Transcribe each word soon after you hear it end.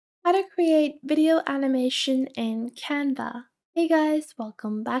How to create video animation in Canva. Hey guys,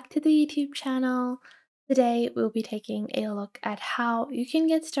 welcome back to the YouTube channel. Today we'll be taking a look at how you can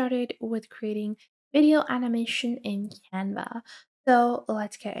get started with creating video animation in Canva. So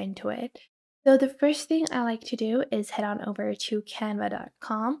let's get into it. So the first thing I like to do is head on over to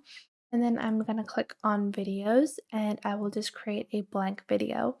canva.com, and then I'm going to click on videos and I will just create a blank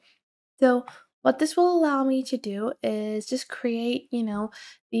video. So what this will allow me to do is just create,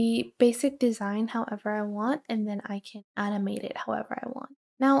 the basic design however I want, and then I can animate it however I want.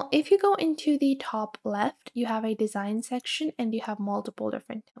 Now, if you go into the top left, you have a design section and you have multiple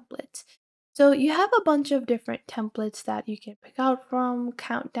different templates. So you have a bunch of different templates that you can pick out from,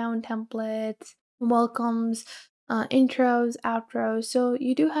 countdown templates, welcomes, intros, outros. So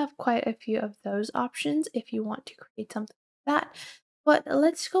you do have quite a few of those options if you want to create something like that. But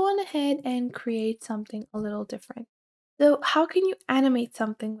let's go on ahead and create something a little different. So, how can you animate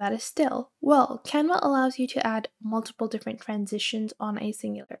something that is still? Well, Canva allows you to add multiple different transitions on a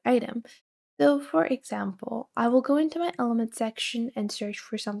singular item. So, for example, I will go into my element section and search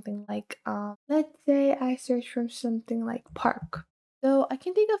for something like, let's say I search for something like park. So, I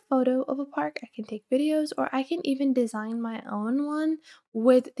can take a photo of a park, I can take videos, or I can even design my own one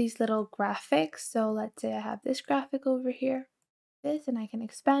with these little graphics. So, let's say I have this graphic over here, this, and I can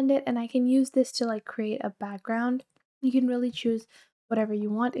expand it, and I can use this to like create a background. You can really choose whatever you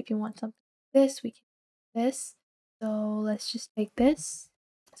want. If you want something like this, we can do this. So let's just take this.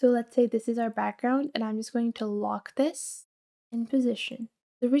 So let's say this is our background, and I'm just going to lock this in position.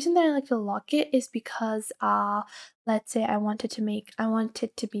 The reason that I like to lock it is because let's say I want it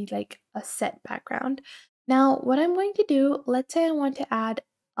to be like a set background. Now what I'm going to do, let's say I want to add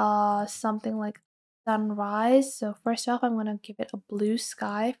something like sunrise. So first off, I'm gonna give it a blue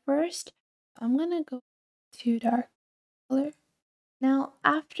sky first. I'm gonna go to dark color. Now,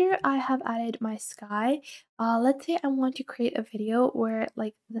 after I have added my sky, let's say I want to create a video where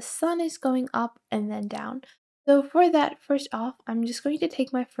like the sun is going up and then down. So for that, first off, I'm just going to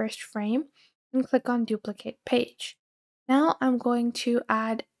take my first frame and click on duplicate page. Now I'm going to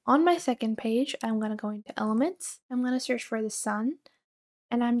add on my second page, I'm going to go into elements. I'm going to search for the sun,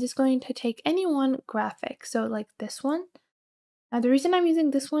 and I'm just going to take any one graphic. So like this one. Now the reason I'm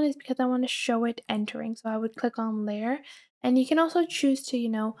using this one is because I want to show it entering. So I would click on layer, and you can also choose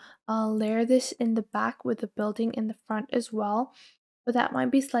to, layer this in the back with the building in the front as well, but that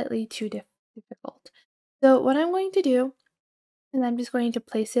might be slightly too difficult. So what I'm going to do is I'm just going to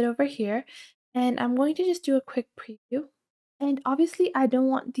place it over here, and I'm going to just do a quick preview. And obviously, I don't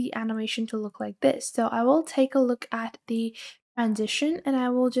want the animation to look like this. So I will take a look at the transition, and I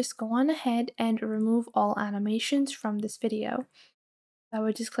will just go on ahead and remove all animations from this video. I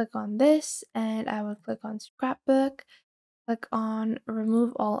would just click on this, and I would click on scrapbook, click on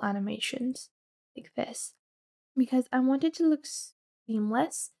remove all animations like this, because I want it to look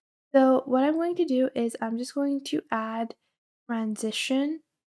seamless. So what I'm going to do is I'm just going to add transition,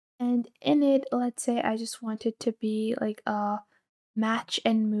 and in it, let's say I just want it to be like a match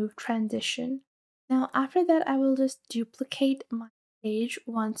and move transition. Now, after that, I will just duplicate my page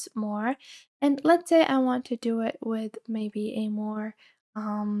once more. And let's say I want to do it with maybe a more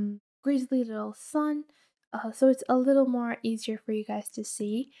grizzly little sun. So it's a little more easier for you guys to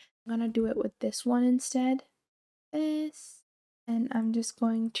see. I'm gonna do it with this one instead. This. And I'm just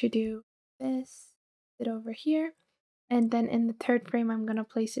going to do this, it over here. And then in the third frame, I'm gonna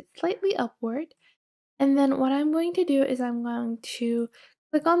place it slightly upward. And then what I'm going to do is I'm going to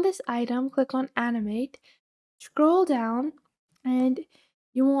click on this item, click on animate, scroll down, and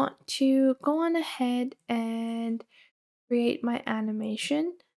you want to go on ahead and create my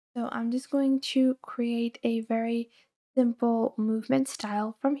animation. So I'm just going to create a very simple movement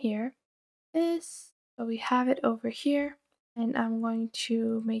style from here. This, so we have it over here, and I'm going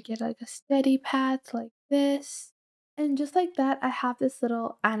to make it like a steady path like this. And just like that, I have this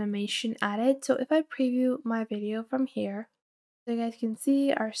little animation added. So if I preview my video from here, so you guys can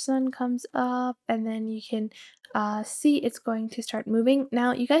see our sun comes up, and then you can see it's going to start moving.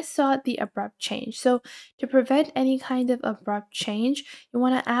 Now you guys saw the abrupt change. So to prevent any kind of abrupt change, you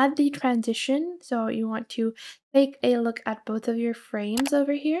want to add the transition. So you want to take a look at both of your frames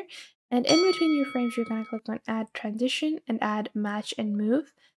over here. And in between your frames, you're going to click on add transition and add match and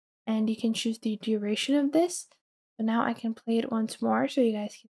move. And you can choose the duration of this. So now I can play it once more so you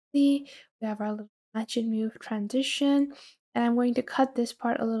guys can see. We have our little match and move transition. And I'm going to cut this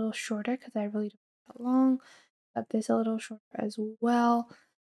part a little shorter because I really don't want that long. Cut this a little shorter as well.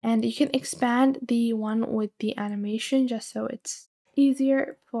 And you can expand the one with the animation just so it's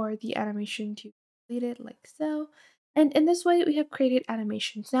easier for the animation to complete it like so. And in this way, we have created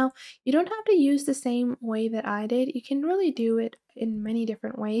animations. Now, you don't have to use the same way that I did. You can really do it in many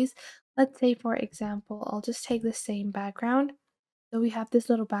different ways. Let's say, for example, I'll just take the same background. So we have this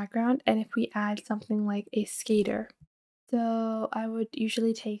little background, and if we add something like a skater, so I would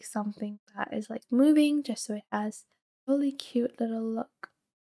usually take something that is like moving just so it has a really cute little look.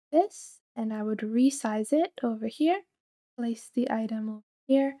 This, and I would resize it over here, place the item over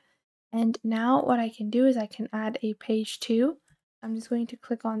here, and now what I can do is I can add a page two. I'm just going to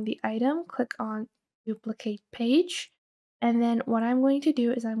click on the item, click on duplicate page, and then what I'm going to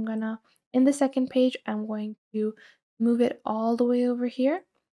do is in the second page, I'm going to move it all the way over here.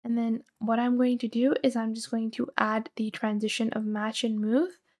 And then what I'm going to do is I'm just going to add the transition of match and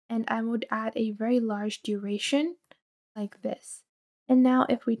move, and I would add a very large duration like this. And now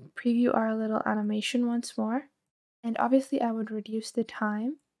if we preview our little animation once more, and obviously I would reduce the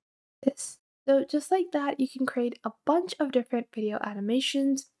time, this. So just like that, you can create a bunch of different video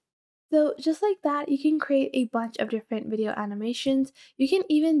animations. So just like that, you can create a bunch of different video animations. You can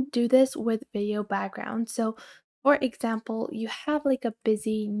even do this with video backgrounds. So for example, you have like a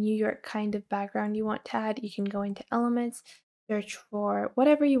busy New York kind of background you want to add. You can go into elements, search for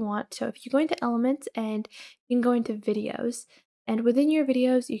whatever you want. So if you go into elements and you can go into videos, and within your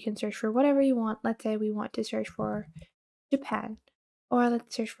videos, you can search for whatever you want. Let's say we want to search for Japan, or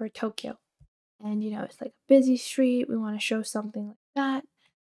let's search for Tokyo. And it's like a busy street. We want to show something like that,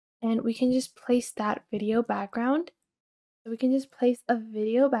 and we can just place that video background. So we can just place a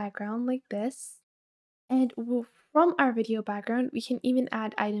video background like this, and from our video background, we can even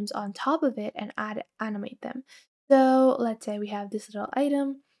add items on top of it and animate them. So let's say we have this little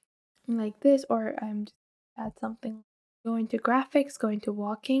item like this, or I'm just add something. Going to graphics, going to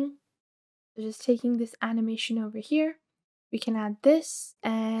walking. So just taking this animation over here, we can add this,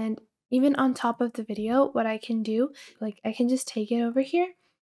 and even on top of the video, what I can do, like I can just take it over here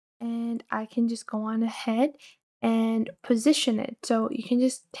and I can just go on ahead and position it. So you can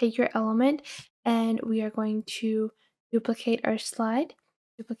just take your element, and we are going to duplicate our slide,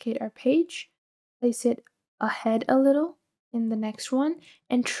 duplicate our page, place it ahead a little in the next one,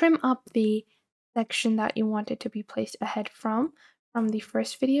 and trim up the section that you want it to be placed ahead from the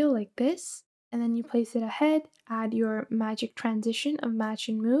first video like this. And then you place it ahead, add your magic transition of match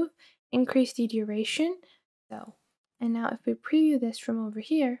and move, increase the duration. So, and now if we preview this from over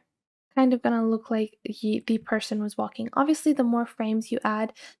here, kind of gonna look like the person was walking. Obviously, the more frames you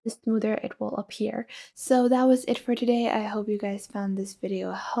add, the smoother it will appear. So that was it for today. I hope you guys found this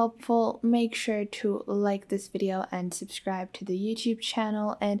video helpful. Make sure to like this video and subscribe to the YouTube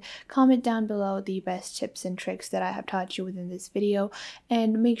channel, and comment down below the best tips and tricks that I have taught you within this video.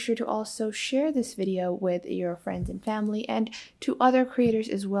 And make sure to also share this video with your friends and family, and to other creators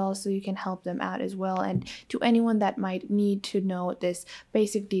as well, so you can help them out as well, and to anyone that might need to know this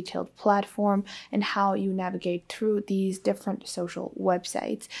basic detailed platform and how you navigate through these different social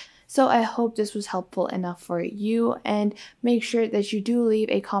websites. So I hope this was helpful enough for you, and make sure that you do leave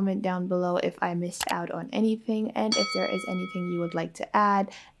a comment down below if I missed out on anything, and if there is anything you would like to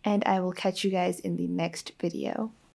add, and I will catch you guys in the next video.